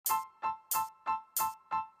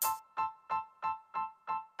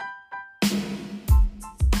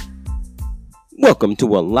Welcome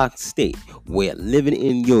to Unlocked State, where living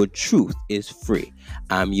in your truth is free.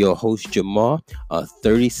 I'm your host, Jamar, a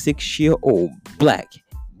 36-year-old black,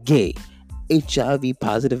 gay, HIV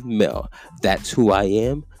positive male. That's who I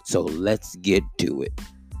am, so let's get to it.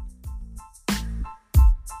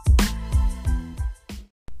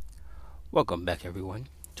 Welcome back, everyone,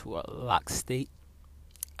 to Unlocked State.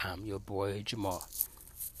 I'm your boy, Jamar.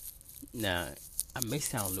 Now, I may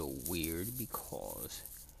sound a little weird because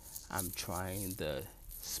I'm trying the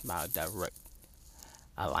Smile Direct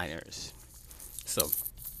aligners. So,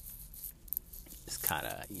 it's kind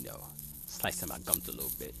of, slicing my gums a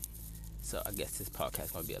little bit. So I guess this podcast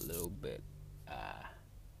is going to be a little bit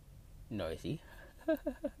noisy.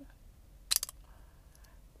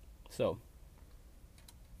 So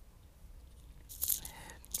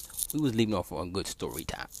we was leaving off on a good story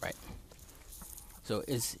time, right? So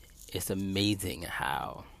it's amazing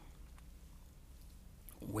how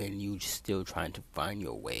when you still trying to find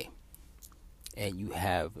your way and you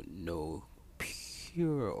have no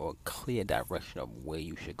pure or clear direction of where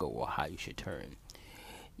you should go or how you should turn,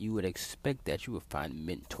 you would expect that you would find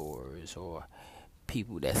mentors or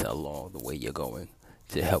people that's along the way you're going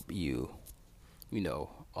to help you,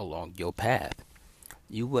 along your path.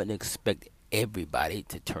 You wouldn't expect everybody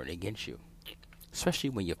to turn against you,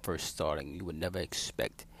 especially when you're first starting. You would never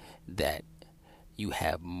expect that you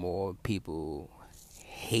have more people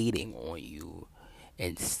hating on you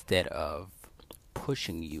instead of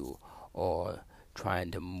pushing you or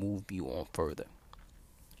trying to move you on further.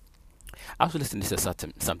 I was listening to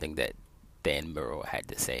something that Dan Murrow had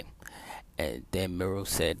to say. And Dan Murrow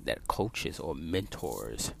said that coaches or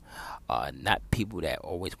mentors are not people that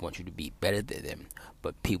always want you to be better than them,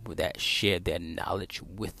 but people that share their knowledge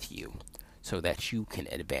with you so that you can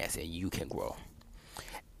advance and you can grow.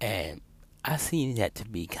 And I see that to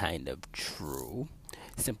be kind of true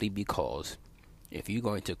simply because if you're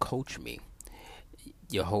going to coach me,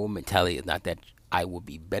 your whole mentality is not that I will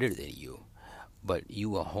be better than you, but you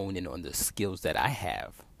will hone in on the skills that I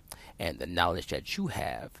have and the knowledge that you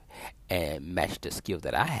have and match the skills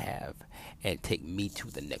that I have and take me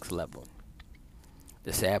to the next level.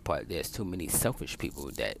 The sad part, there's too many selfish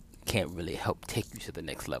people that can't really help take you to the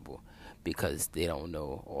next level because they don't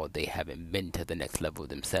know or they haven't been to the next level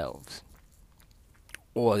themselves.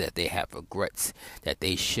 Or that they have regrets that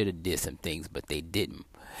they should have did some things but they didn't.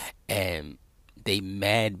 And they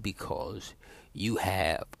mad because you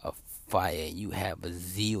have a fire, you have a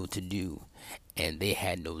zeal to do, and they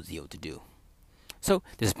had no zeal to do. So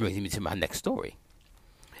this brings me to my next story.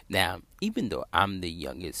 Now, even though I'm the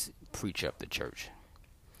youngest preacher of the church,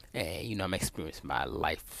 and I'm experiencing my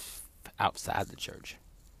life outside the church,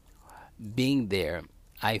 being there,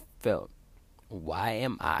 I felt, why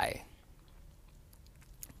am I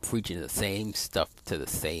preaching the same stuff to the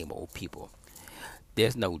same old people?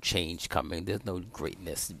 There's no change coming. There's no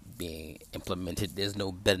greatness being implemented. There's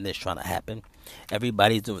no betterness trying to happen.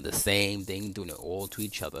 Everybody's doing the same thing, doing it all to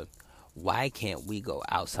each other. Why can't we go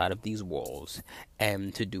outside of these walls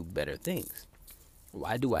and to do better things?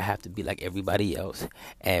 Why do I have to be like everybody else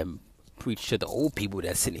and preach to the old people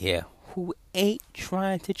that's sitting here who ain't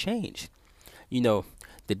trying to change?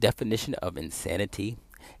 The definition of insanity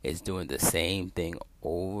is doing the same thing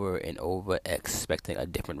over and over, expecting a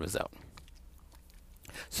different result.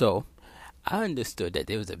 So I understood that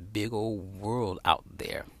there was a big old world out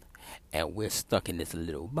there and we're stuck in this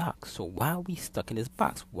little box. So why are we stuck in this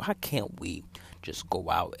box? Why can't we just go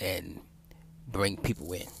out and bring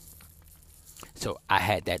people in? So I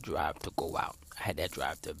had that drive to go out. I had that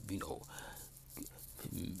drive to,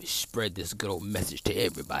 spread this good old message to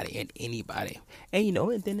everybody and anybody. And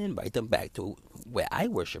then invite them back to where I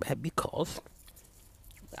worship at because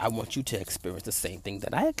I want you to experience the same thing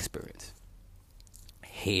that I experienced.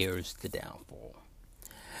 Here's the downfall.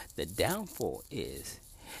 The downfall is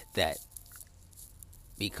that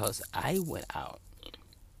because I went out,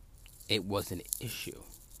 it was an issue.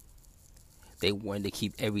 They wanted to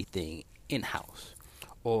keep everything in house,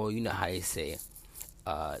 or you know how they say,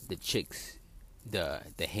 the chicks, the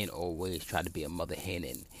hen always try to be a mother hen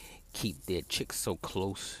and keep their chicks so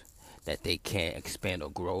close that they can't expand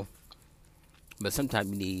or grow. But sometimes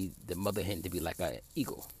you need the mother hen to be like an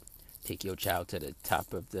eagle. Take your child to the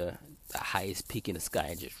top of the highest peak in the sky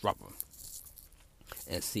and just drop them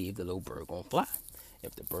and see if the little bird gonna fly.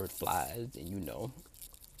 If the bird flies, then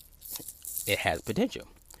it has potential.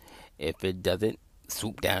 If it doesn't,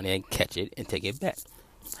 swoop down there and catch it and take it back.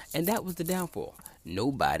 And that was the downfall.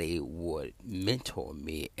 Nobody would mentor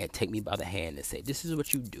me and take me by the hand and say, this is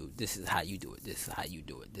what you do. This is how you do it. This is how you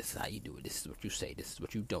do it. This is how you do it. This is what you say. This is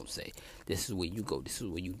what you don't say. This is where you go. This is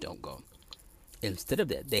where you don't go. Instead of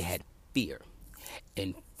that, they had fear.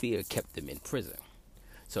 And fear kept them in prison.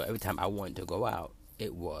 So every time I wanted to go out,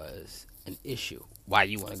 it was an issue. Why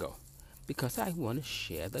do you want to go? Because I want to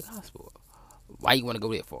share the gospel. Why you want to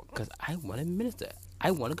go there for? Because I want to minister.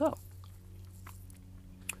 I want to go.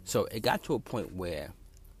 So it got to a point where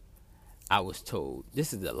I was told,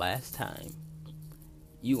 this is the last time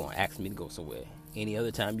you going to ask me to go somewhere. Any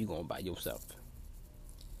other time you going by yourself.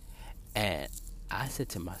 And I said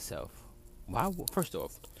to myself, first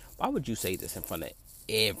off, why would you say this in front of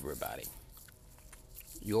everybody?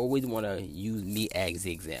 You always want to use me as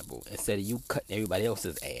the example. Instead of you cutting everybody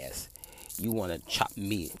else's ass, you want to chop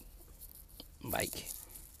me. Like,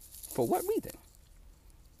 for what reason?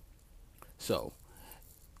 So,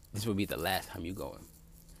 this will be the last time you going.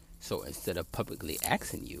 So, instead of publicly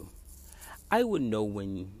asking you, I would know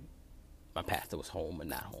when my pastor was home or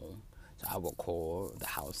not home. So, I will call the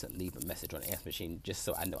house and leave a message on the answer machine just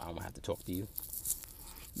so I know I don't have to talk to you.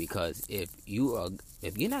 Because if you're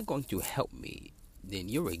not going to help me, then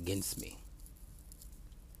you're against me.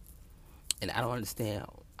 And I don't understand,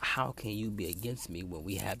 how can you be against me when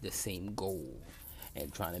we have the same goal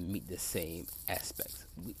and trying to meet the same aspects?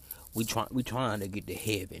 We trying to get to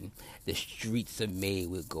heaven. The streets are made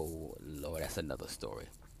with gold. Lord, that's another story.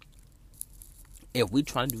 If we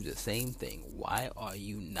trying to do the same thing, why are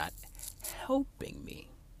you not helping me?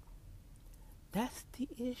 That's the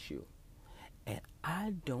issue. And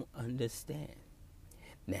I don't understand.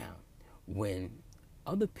 Now, when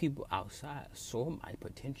other people outside saw my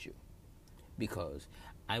potential, because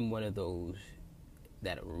I'm one of those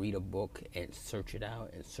that read a book and search it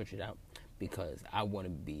out, because I want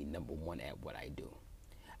to be number one at what I do.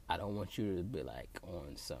 I don't want you to be like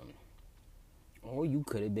on some, oh, you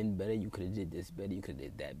could have been better, you could have did this better, you could have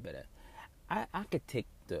did that better. I could take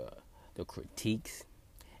the critiques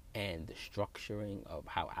and the structuring of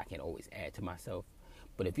how I can always add to myself.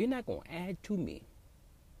 But if you're not going to add to me,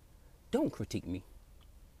 don't critique me.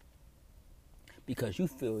 Because you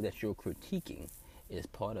feel that your critiquing is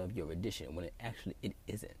part of your addition when it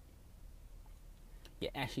isn't.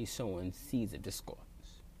 You're actually sowing seeds of discourse,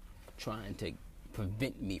 trying to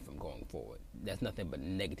prevent me from going forward. That's nothing but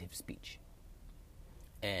negative speech.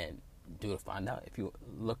 And to find out, if you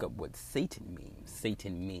look up what Satan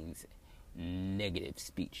means negative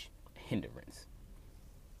speech, hindrance.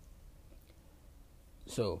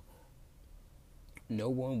 So no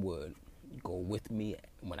one would go with me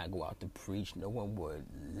when I go out to preach. No one would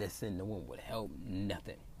listen. No one would help.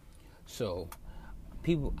 Nothing. So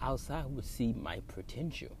people outside would see my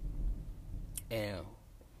potential, and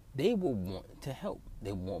they will want to help.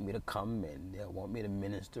 They want me to come and they'll want me to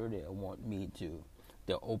minister.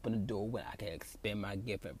 They'll open the door where I can expand my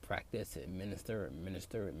gift and practice and minister.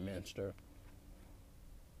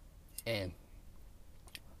 And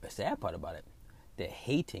the sad part about it, the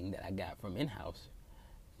hating that I got from in-house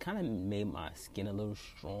kind of made my skin a little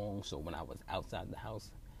strong, so when I was outside the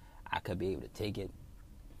house, I could be able to take it.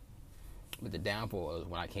 But the downfall was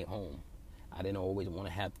when I came home, I didn't always want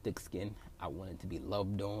to have thick skin. I wanted to be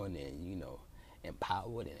loved on and,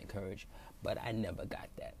 empowered and encouraged, but I never got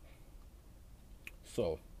that.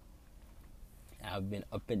 So I've been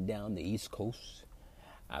up and down the East Coast.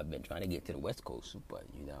 I've been trying to get to the West Coast, but,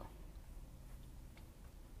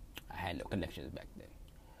 I had no connections back then.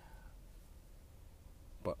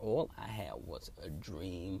 But all I had was a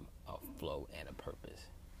dream, a flow, and a purpose.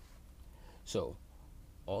 So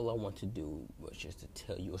all I want to do was just to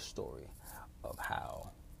tell you a story of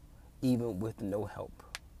how, even with no help,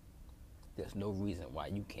 there's no reason why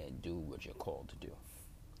you can't do what you're called to do.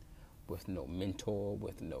 With no mentor,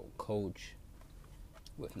 with no coach,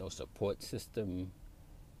 with no support system,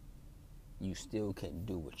 you still can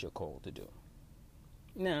do what you're called to do.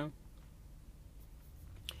 Now,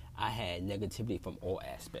 I had negativity from all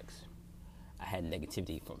aspects. I had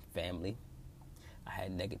negativity from family. I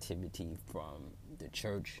had negativity from the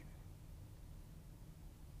church.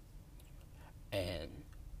 And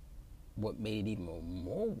what made it even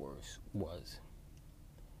more worse was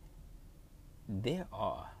there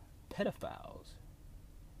are pedophiles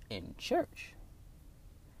in church.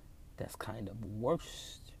 That's kind of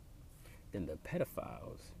worse than the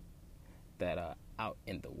pedophiles that are out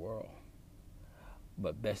in the world.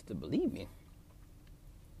 But best to believe me,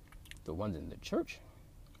 the ones in the church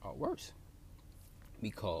are worse.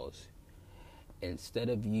 Because instead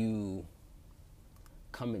of you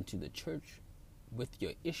coming to the church with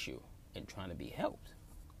your issue and trying to be helped,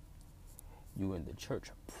 you in the church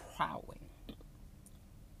prowling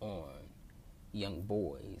on young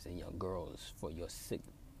boys and young girls for your sick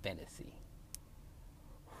fantasy.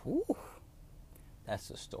 Whew. That's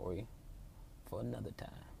a story for another time.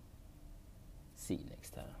 See you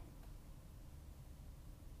next time.